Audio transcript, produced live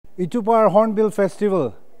Itupar Hornbill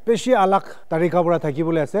Festival, Peshi Alak Tarikabura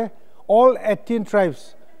Takibule ase, all 18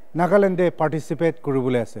 tribes Nagalande participate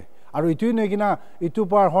Kurubule ase. Aru itu negina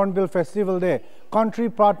Itupar Hornbill Festival de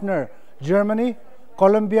country partner Germany,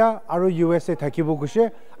 Colombia, aru USA Takibu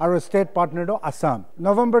Gushe, aru state partner do Assam.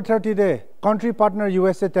 November 30 de country partner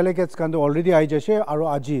USA delegates kan do already aijashe, aru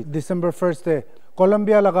aji December 1st de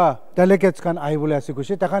Colombia laga delegates kan aibule ase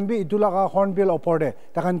gushe, takan bi itu laga Hornbill oporde,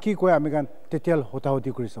 takan ki koy amigan tetial hota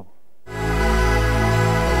hoti kuriso.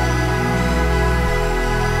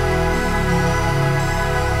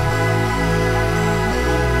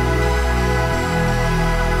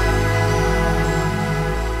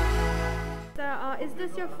 Is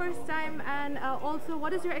this your first time, and also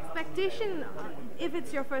what is your expectation if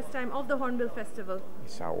it's your first time of the Hornbill Festival?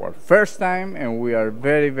 It's our first time and we are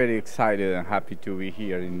very, very excited and happy to be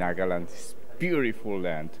here in Nagaland. It's beautiful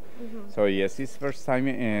land. So yes, it's first time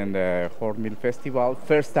in the Hornbill Festival,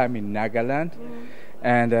 first time in Nagaland.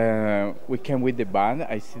 And we came with the band.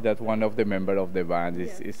 I see that one of the members of the band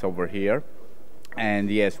is over here.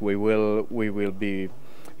 And yes, we will be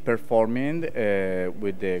performing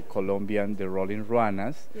with the Colombian, the Rolling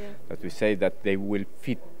Ruanas, that we say that they will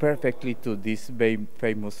fit perfectly to this very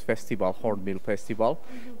famous festival, Hornbill Festival,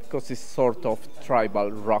 because it's sort of tribal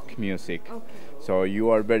rock music. So you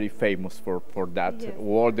are very famous for that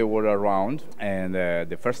all the world around. And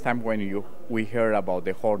the first time when we heard about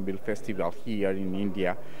the Hornbill Festival here in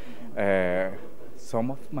India, some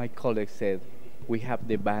of my colleagues said, we have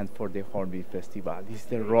the band for the Hornbill Festival. It's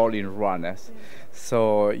the Rolling Ruanas.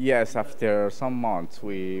 So yes, after some months,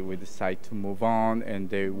 we decided to move on, and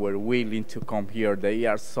they were willing to come here. They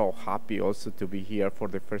are so happy also to be here for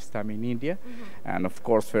the first time in India, and of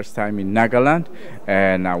course, first time in Nagaland.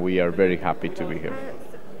 And now we are very happy to be here.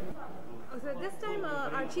 So this time,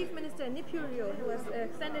 our Chief Minister Nipurio, who has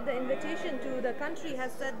extended the invitation to the country,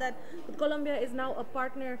 has said that Colombia is now a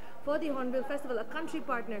partner for the Hornbill Festival, a country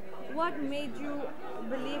partner. What made you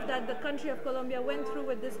believe that the country of Colombia went through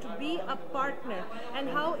with this to be a partner, and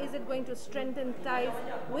how is it going to strengthen ties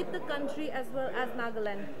with the country as well as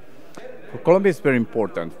Nagaland? For Colombia, it's very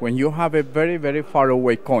important. When you have a very, very far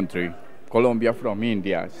away country, Colombia from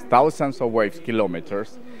India, thousands of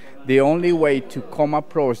kilometers, the only way to come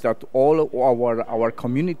approach that all our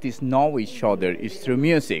communities know each other is through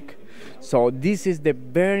music. So this is the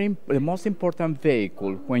most important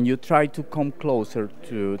vehicle when you try to come closer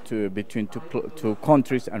between two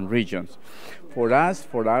countries and regions. For us,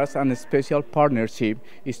 and a special partnership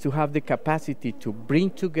is to have the capacity to bring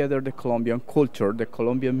together the Colombian culture, the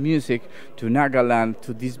Colombian music to Nagaland,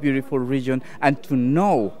 to this beautiful region, and to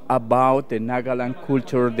know about the Nagaland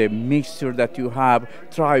culture, the mixture that you have,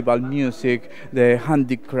 tribal music, the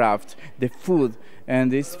handicraft, the food.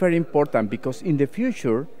 And it's very important because in the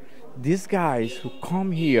future, these guys who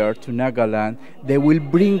come here to Nagaland, they will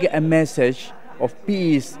bring a message of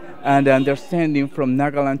peace and understanding from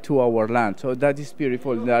Nagaland to our land. So that is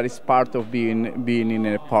beautiful. That is part of being in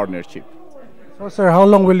a partnership. So, sir, how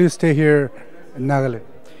long will you stay here in Nagaland?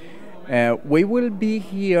 We will be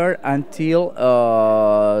here until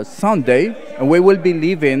Sunday, and we will be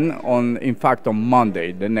leaving on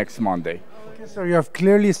Monday, the next Monday. Okay, sir, you have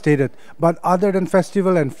clearly stated, but other than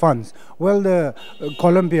festival and funds, well, the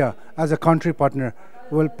Colombia as a country partner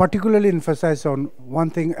will particularly emphasize on one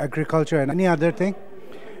thing, agriculture, and any other thing?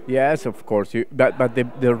 Yes, of course, but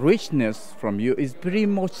the richness from you is pretty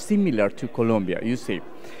much similar to Colombia. You see,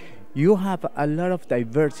 you have a lot of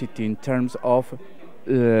diversity in terms of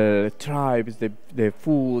tribes, the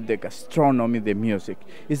food, the gastronomy, the music.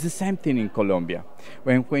 It's the same thing in Colombia.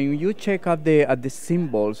 When you check out the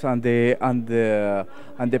symbols and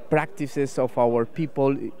the practices of our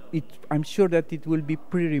people, I'm sure that it will be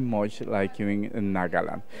pretty much like in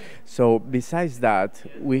Nagaland. So besides that,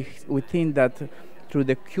 we think that through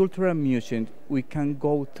the cultural music we can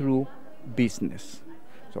go through business.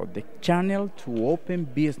 So the channel to open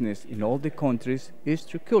business in all the countries is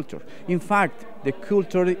through culture. In fact, the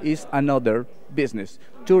culture is another business.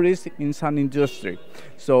 Tourism is an industry.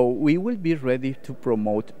 So we will be ready to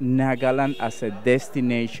promote Nagaland as a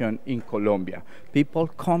destination in Colombia. People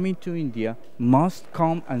coming to India must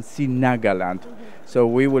come and see Nagaland. So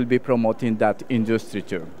we will be promoting that industry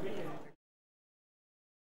too.